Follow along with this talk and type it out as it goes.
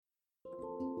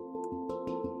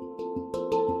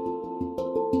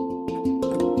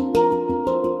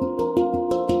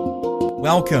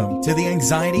Welcome to the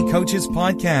Anxiety Coaches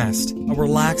Podcast, a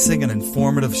relaxing and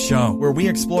informative show where we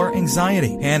explore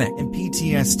anxiety, panic, and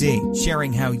PTSD,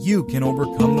 sharing how you can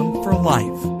overcome them for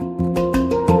life.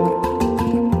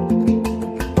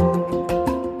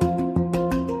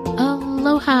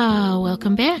 Aloha!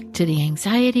 Welcome back to the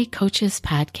Anxiety Coaches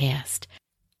Podcast.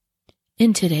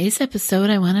 In today's episode,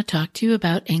 I want to talk to you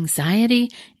about anxiety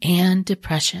and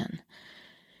depression.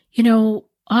 You know,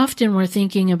 often we're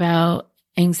thinking about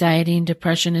anxiety and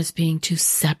depression as being two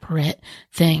separate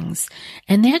things.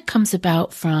 And that comes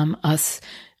about from us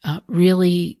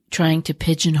really trying to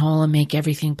pigeonhole and make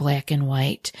everything black and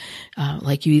white.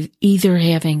 Like you either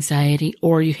have anxiety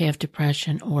or you have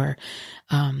depression, or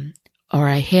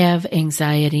I have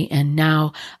anxiety and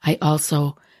now I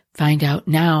also find out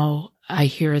now I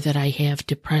hear that I have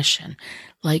depression.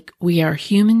 Like we are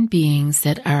human beings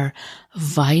that are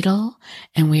vital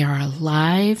and we are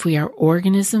alive. We are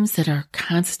organisms that are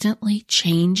constantly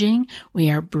changing.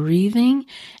 We are breathing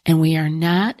and we are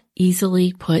not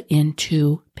easily put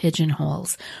into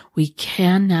pigeonholes. We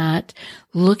cannot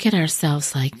look at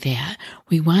ourselves like that.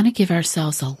 We want to give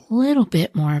ourselves a little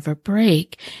bit more of a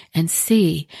break and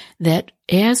see that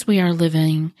as we are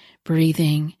living,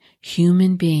 breathing,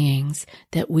 human beings,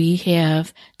 that we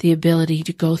have the ability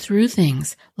to go through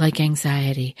things like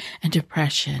anxiety and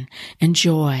depression and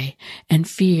joy and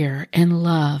fear and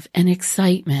love and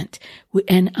excitement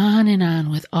and on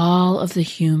with all of the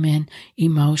human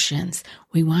emotions.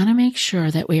 We want to make sure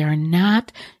that we are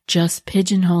not just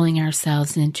pigeonholing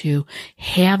ourselves into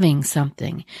having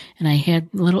something. And I had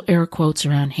little air quotes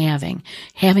around having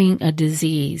a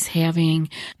disease, having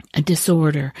a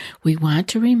disorder. We want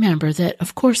to remember that,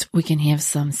 of course, we can have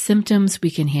some symptoms,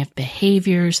 we can have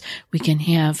behaviors, we can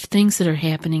have things that are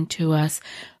happening to us,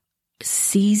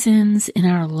 seasons in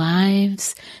our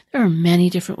lives. There are many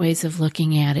different ways of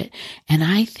looking at it. And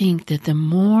I think that the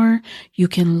more you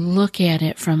can look at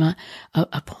it from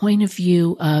a point of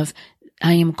view of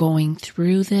I am going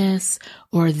through this,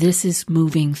 or this is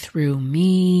moving through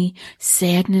me,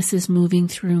 sadness is moving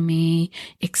through me,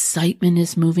 excitement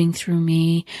is moving through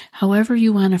me, however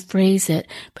you want to phrase it,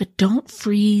 but don't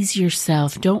freeze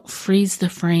yourself, don't freeze the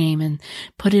frame and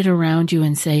put it around you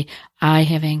and say, I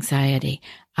have anxiety,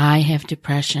 I have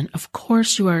depression. Of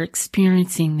course you are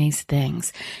experiencing these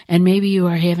things, and maybe you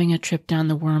are having a trip down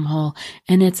the wormhole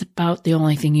and it's about the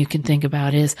only thing you can think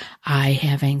about is I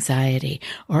have anxiety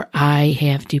or I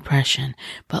have depression.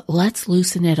 But let's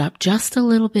loosen it up just a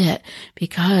little bit,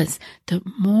 because the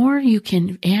more you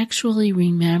can actually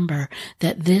remember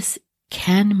that this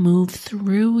can move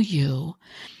through you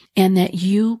and that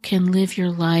you can live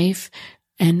your life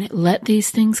and let these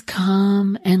things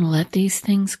come and let these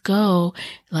things go.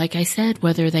 Like I said,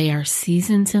 whether they are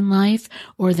seasons in life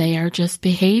or they are just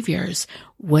behaviors,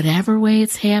 whatever way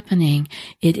it's happening,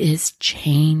 it is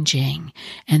changing.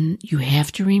 And you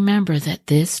have to remember that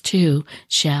this too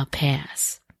shall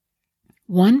pass.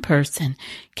 One person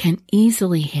can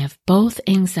easily have both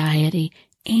anxiety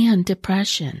and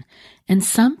depression. And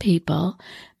some people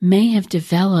may have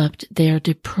developed their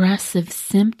depressive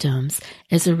symptoms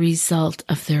as a result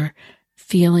of their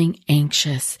feeling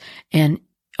anxious and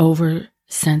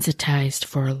oversensitized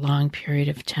for a long period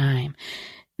of time.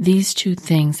 These two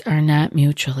things are not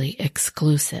mutually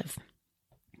exclusive.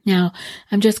 Now,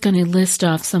 I'm just going to list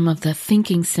off some of the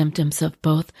thinking symptoms of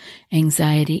both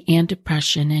anxiety and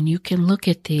depression, and you can look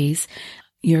at these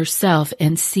yourself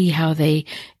and see how they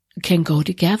can go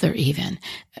together even.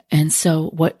 And so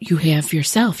what you have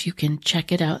yourself, you can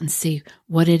check it out and see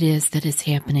what it is that is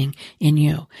happening in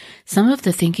you. Some of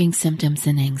the thinking symptoms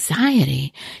in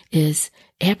anxiety is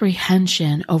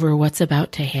apprehension over what's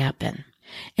about to happen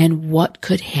and what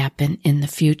could happen in the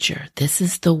future. This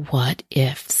is the what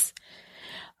ifs.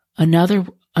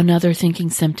 Another thinking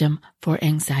symptom for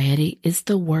anxiety is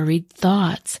the worried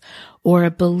thoughts or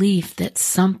a belief that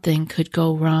something could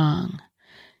go wrong.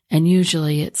 And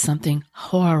usually it's something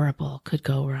horrible could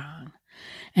go wrong.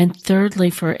 And thirdly,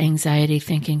 for anxiety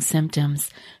thinking symptoms,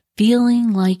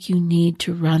 feeling like you need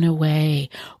to run away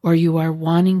or you are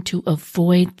wanting to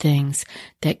avoid things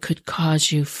that could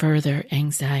cause you further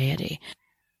anxiety.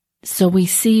 So we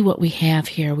see what we have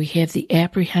here. We have the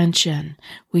apprehension,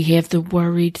 we have the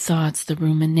worried thoughts, the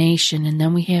rumination, and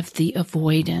then we have the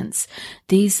avoidance.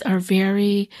 These are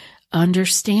very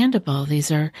understandable.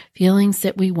 These are feelings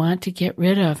that we want to get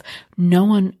rid of. No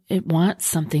one wants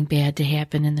something bad to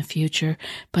happen in the future,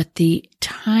 but the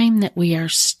time that we are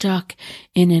stuck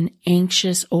in an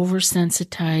anxious,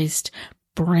 oversensitized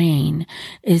brain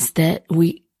is that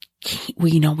we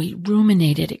we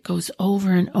ruminate it. It goes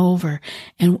over and over.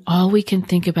 And all we can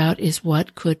think about is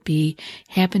what could be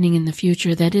happening in the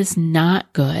future that is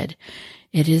not good.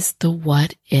 It is the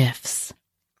what ifs.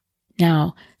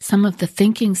 Now, some of the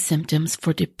thinking symptoms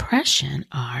for depression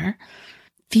are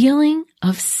feeling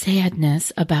of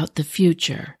sadness about the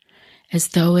future, as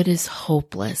though it is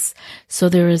hopeless. So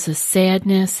there is a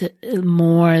sadness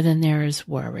more than there is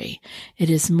worry. It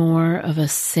is more of a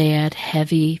sad,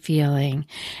 heavy feeling,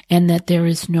 and that there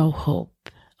is no hope.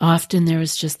 Often there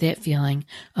is just that feeling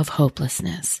of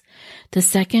hopelessness. The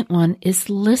second one is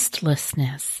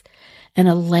listlessness and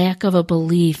a lack of a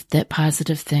belief that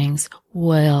positive things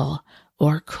will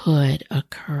or could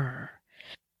occur.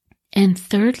 And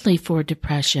thirdly, for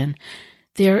depression,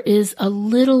 there is a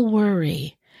little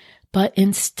worry, but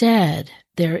instead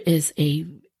there is a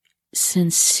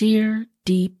sincere,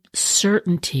 deep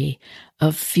certainty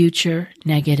of future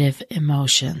negative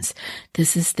emotions.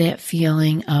 This is that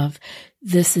feeling of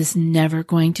this is never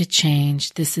going to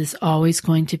change. This is always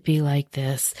going to be like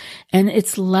this. And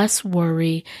it's less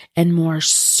worry and more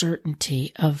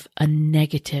certainty of a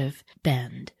negative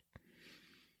bend.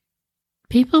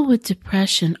 People with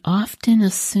depression often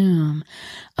assume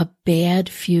a bad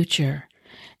future,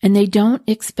 and they don't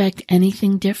expect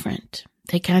anything different.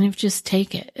 They kind of just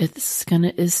take it. It's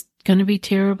gonna be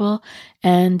terrible,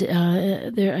 and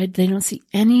they don't see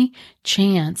any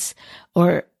chance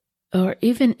or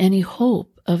even any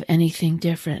hope of anything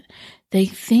different. They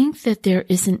think that there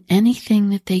isn't anything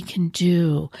that they can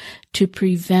do to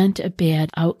prevent a bad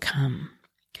outcome,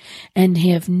 and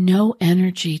have no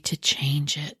energy to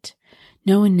change it.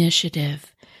 No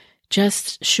initiative,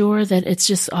 just sure that it's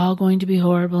just all going to be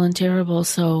horrible and terrible,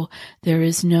 so there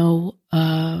is no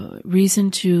reason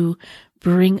to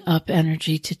bring up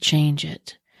energy to change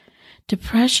it.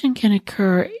 Depression can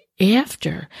occur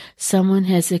after someone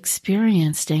has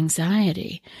experienced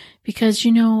anxiety, because,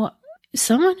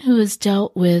 someone who has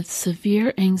dealt with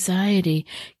severe anxiety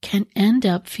can end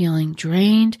up feeling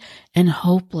drained and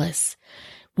hopeless.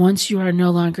 Once you are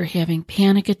no longer having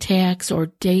panic attacks or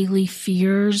daily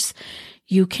fears,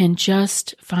 you can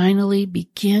just finally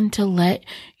begin to let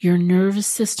your nervous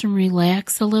system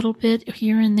relax a little bit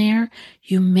here and there.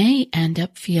 You may end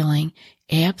up feeling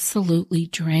absolutely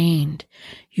drained.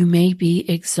 You may be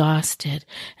exhausted.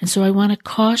 And so I want to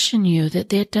caution you that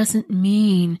that doesn't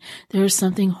mean there is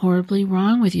something horribly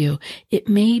wrong with you. It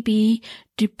may be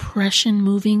depression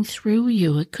moving through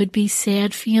you. It could be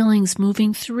sad feelings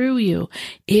moving through you.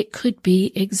 It could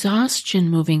be exhaustion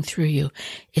moving through you.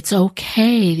 It's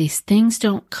okay. These things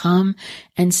don't come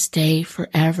and stay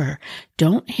forever.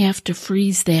 Don't have to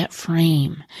freeze that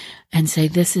frame and say,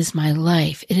 this is my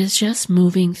life. It is just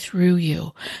moving through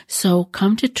you. So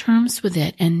come to terms with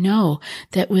it and know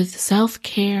that with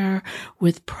self-care,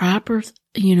 with proper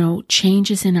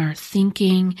changes in our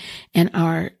thinking and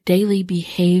our daily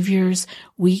behaviors,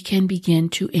 we can begin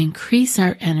to increase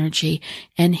our energy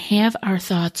and have our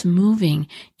thoughts moving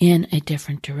in a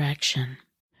different direction.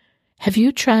 Have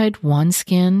you tried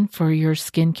OneSkin for your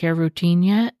skincare routine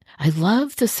yet? I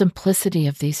love the simplicity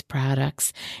of these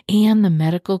products and the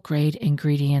medical grade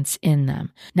ingredients in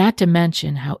them, not to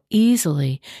mention how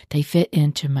easily they fit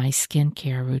into my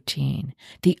skincare routine.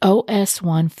 The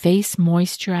OS1 Face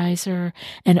Moisturizer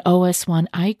and OS1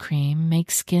 Eye Cream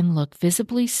make skin look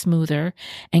visibly smoother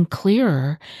and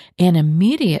clearer and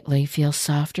immediately feel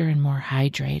softer and more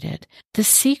hydrated. The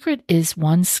secret is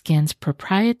OneSkin's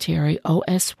proprietary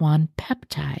OS1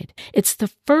 peptide. It's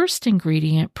the first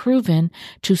ingredient proven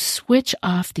to switch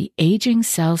off the aging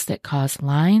cells that cause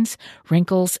lines,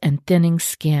 wrinkles, and thinning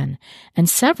skin, and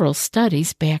several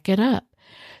studies back it up.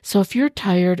 So if you're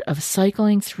tired of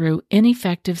cycling through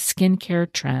ineffective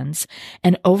skincare trends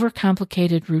and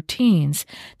overcomplicated routines,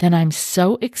 then I'm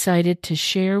so excited to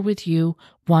share with you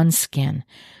OneSkin,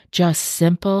 just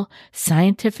simple,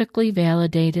 scientifically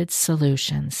validated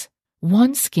solutions.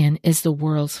 OneSkin is the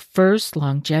world's first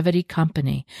longevity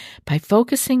company. By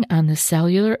focusing on the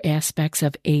cellular aspects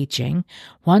of aging,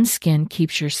 OneSkin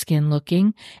keeps your skin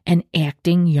looking and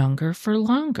acting younger for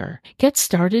longer. Get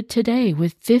started today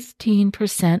with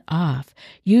 15% off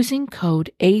using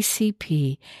code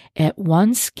ACP at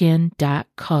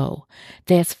oneskin.co.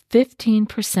 That's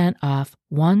 15% off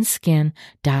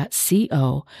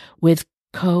oneskin.co with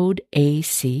code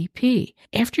ACP.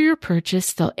 After your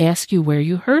purchase, they'll ask you where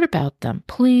you heard about them.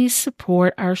 Please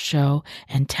support our show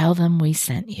and tell them we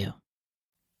sent you.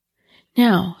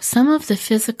 Now, some of the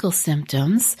physical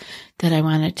symptoms that I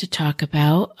wanted to talk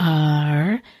about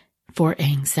are for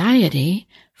anxiety.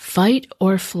 fight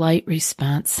or flight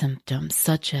response symptoms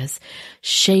such as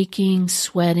shaking,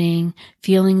 sweating,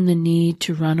 feeling the need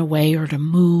to run away or to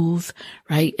move,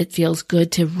 right? It feels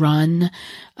good to run.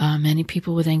 Many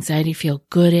people with anxiety feel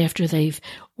good after they've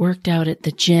worked out at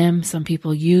the gym. Some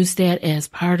people use that as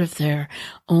part of their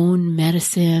own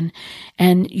medicine.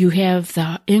 And you have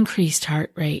the increased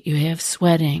heart rate. You have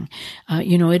sweating.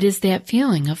 It is that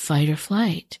feeling of fight or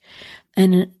flight.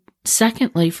 And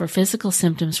secondly, for physical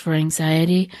symptoms for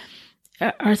anxiety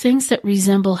are things that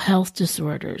resemble health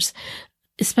disorders,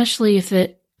 especially if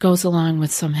it goes along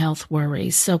with some health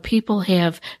worries. So people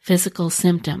have physical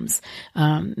symptoms.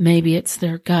 Maybe it's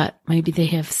their gut. Maybe they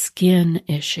have skin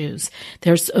issues.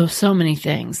 There's so many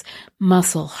things.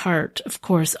 Muscle, heart, of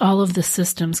course, all of the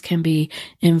systems can be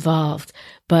involved.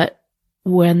 But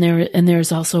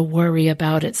there's also worry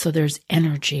about it, so there's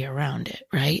energy around it,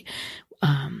 right?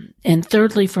 And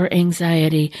thirdly, for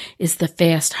anxiety is the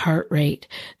fast heart rate,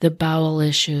 the bowel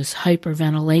issues,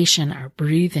 hyperventilation, our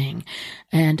breathing,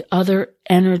 and other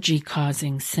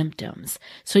energy-causing symptoms.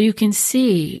 So you can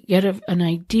get an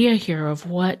idea here of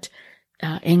what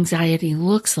anxiety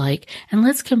looks like. And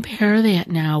let's compare that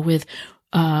now with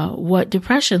what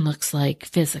depression looks like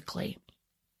physically.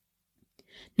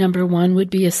 Number one would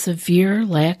be a severe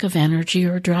lack of energy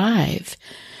or drive.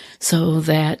 So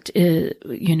that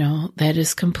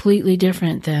is completely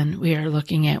different than we are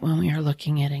looking at when we are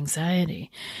looking at anxiety.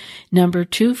 Number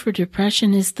two for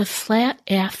depression is the flat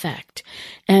affect,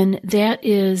 and that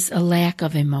is a lack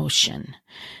of emotion.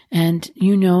 And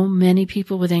many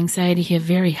people with anxiety have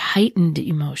very heightened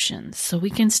emotions. So we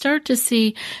can start to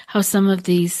see how some of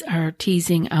these are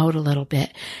teasing out a little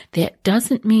bit. That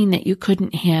doesn't mean that you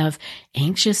couldn't have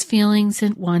anxious feelings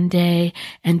in one day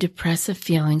and depressive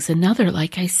feelings another.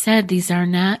 Like I said, these are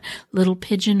not little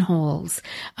pigeonholes.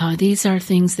 These are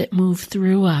things that move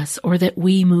through us or that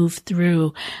we move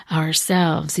through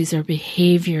ourselves. These are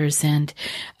behaviors and,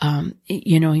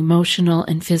 emotional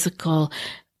and physical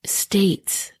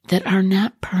states that are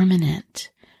not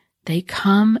permanent. They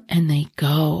come and they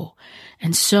go.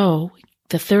 And so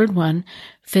the third one,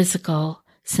 physical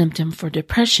symptom for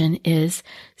depression, is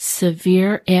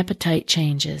severe appetite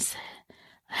changes,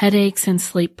 headaches, and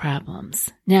sleep problems.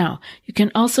 Now, you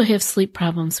can also have sleep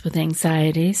problems with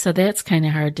anxiety, so that's kind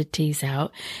of hard to tease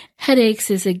out. Headaches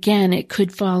is, again, it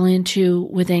could fall into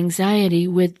with anxiety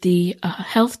with the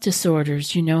health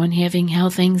disorders, and having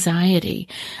health anxiety.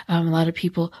 A lot of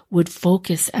people would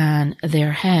focus on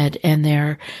their head and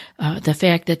the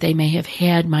fact that they may have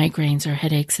had migraines or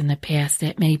headaches in the past.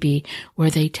 That may be where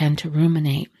they tend to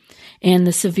ruminate. And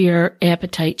the severe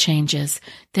appetite changes,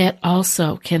 that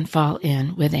also can fall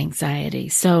in with anxiety.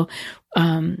 So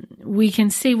we can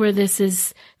see where this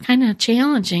is kind of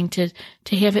challenging to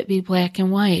have it be black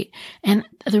and white. And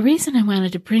the reason I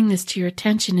wanted to bring this to your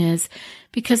attention is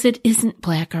because it isn't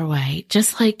black or white.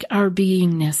 Just like our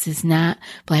beingness is not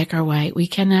black or white. We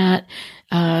cannot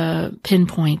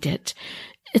pinpoint it.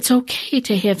 It's okay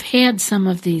to have had some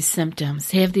of these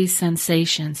symptoms, have these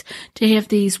sensations, to have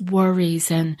these worries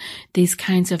and these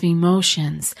kinds of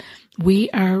emotions. We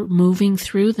are moving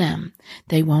through them.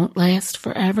 They won't last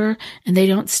forever and they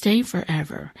don't stay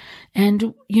forever.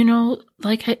 And,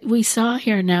 like we saw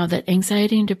here now, that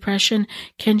anxiety and depression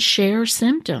can share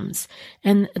symptoms,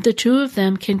 and the two of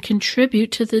them can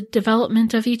contribute to the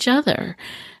development of each other.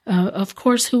 Of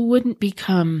course, who wouldn't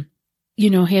become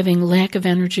having lack of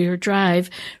energy or drive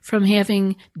from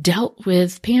having dealt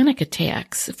with panic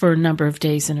attacks for a number of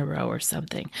days in a row or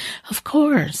something? Of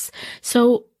course.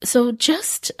 So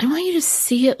just, I want you to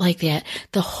see it like that,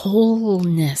 the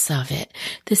wholeness of it.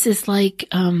 This is like,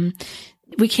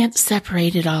 we can't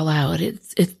separate it all out.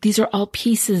 These are all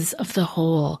pieces of the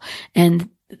whole,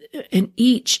 and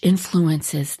each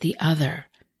influences the other.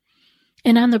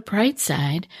 And on the bright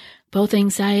side, both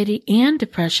anxiety and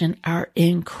depression are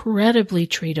incredibly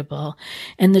treatable,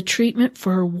 and the treatment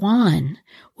for one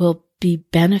will be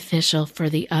beneficial for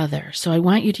the other. So I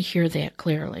want you to hear that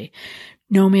clearly.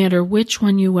 No matter which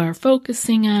one you are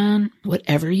focusing on,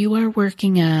 whatever you are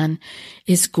working on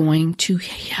is going to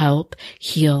help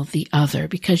heal the other,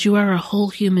 because you are a whole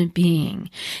human being.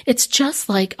 It's just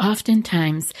like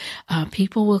oftentimes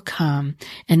people will come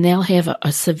and they'll have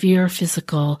a severe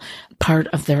physical part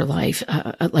of their life,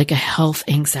 like a health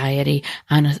anxiety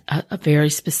on a very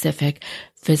specific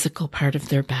physical part of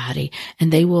their body,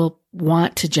 and they will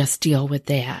want to just deal with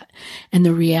that. And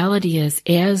the reality is,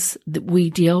 as we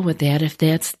deal with that, if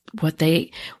that's what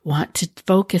they want to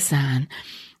focus on,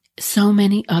 so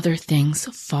many other things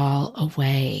fall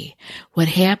away. What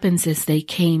happens is they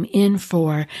came in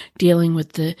for dealing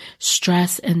with the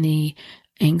stress and the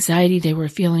anxiety they were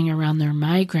feeling around their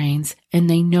migraines, and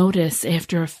they notice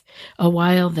after a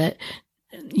while that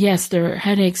yes, their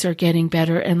headaches are getting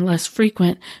better and less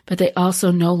frequent, but they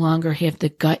also no longer have the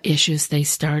gut issues they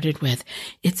started with.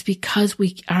 It's because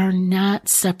we are not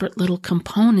separate little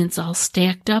components all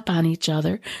stacked up on each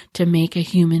other to make a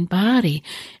human body.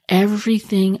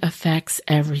 Everything affects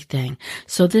everything.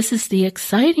 So this is the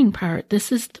exciting part.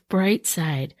 This is the bright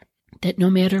side, that no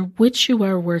matter which you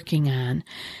are working on,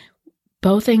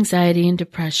 both anxiety and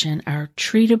depression are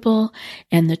treatable,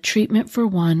 and the treatment for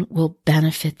one will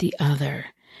benefit the other.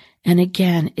 And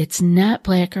again, it's not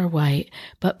black or white,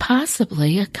 but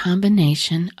possibly a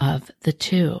combination of the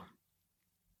two.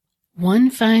 One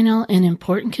final and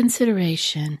important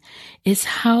consideration is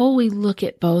how we look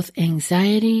at both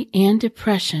anxiety and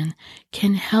depression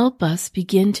can help us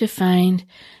begin to find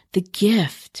the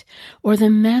gift or the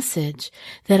message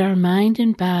that our mind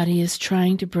and body is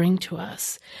trying to bring to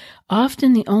us.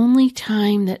 Often the only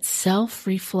time that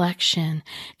self-reflection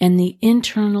and the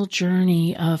internal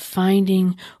journey of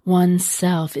finding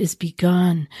oneself is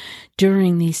begun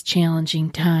during these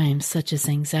challenging times, such as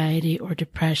anxiety or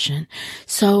depression.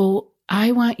 So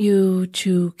I want you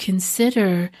to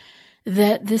consider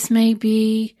that this may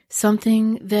be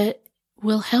something that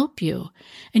will help you.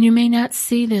 And you may not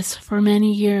see this for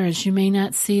many years. You may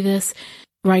not see this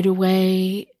right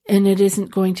away, and it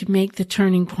isn't going to make the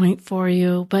turning point for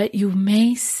you, but you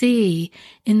may see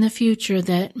in the future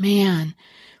that, man,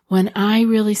 when I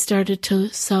really started to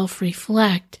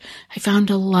self-reflect, I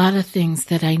found a lot of things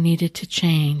that I needed to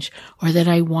change or that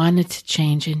I wanted to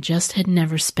change and just had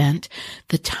never spent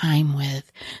the time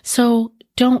with. So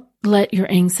don't let your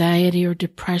anxiety or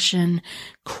depression,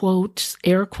 quotes,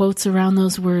 air quotes around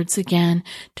those words again,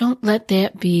 don't let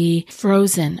that be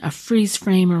frozen, a freeze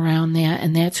frame around that,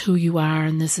 and that's who you are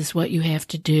and this is what you have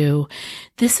to do.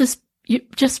 This is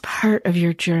just part of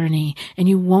your journey, and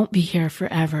you won't be here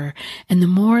forever. And the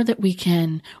more that we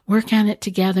can work on it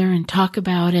together and talk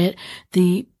about it,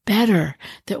 the better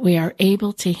that we are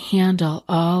able to handle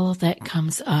all that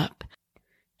comes up.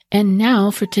 And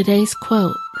now for today's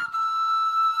quote.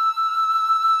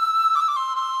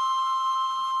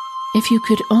 If you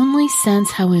could only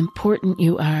sense how important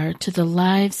you are to the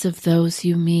lives of those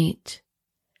you meet,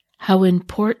 how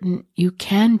important you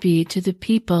can be to the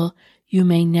people you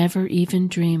may never even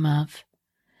dream of.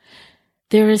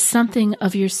 There is something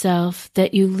of yourself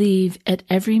that you leave at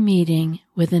every meeting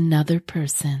with another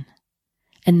person.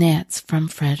 And that's from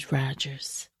Fred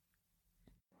Rogers.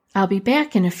 I'll be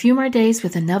back in a few more days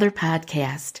with another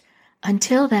podcast.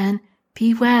 Until then,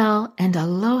 be well and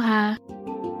aloha.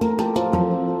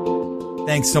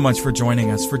 Thanks so much for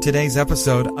joining us for today's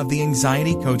episode of the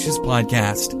Anxiety Coaches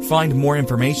Podcast. Find more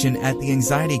information at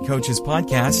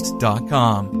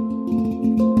theanxietycoachespodcast.com.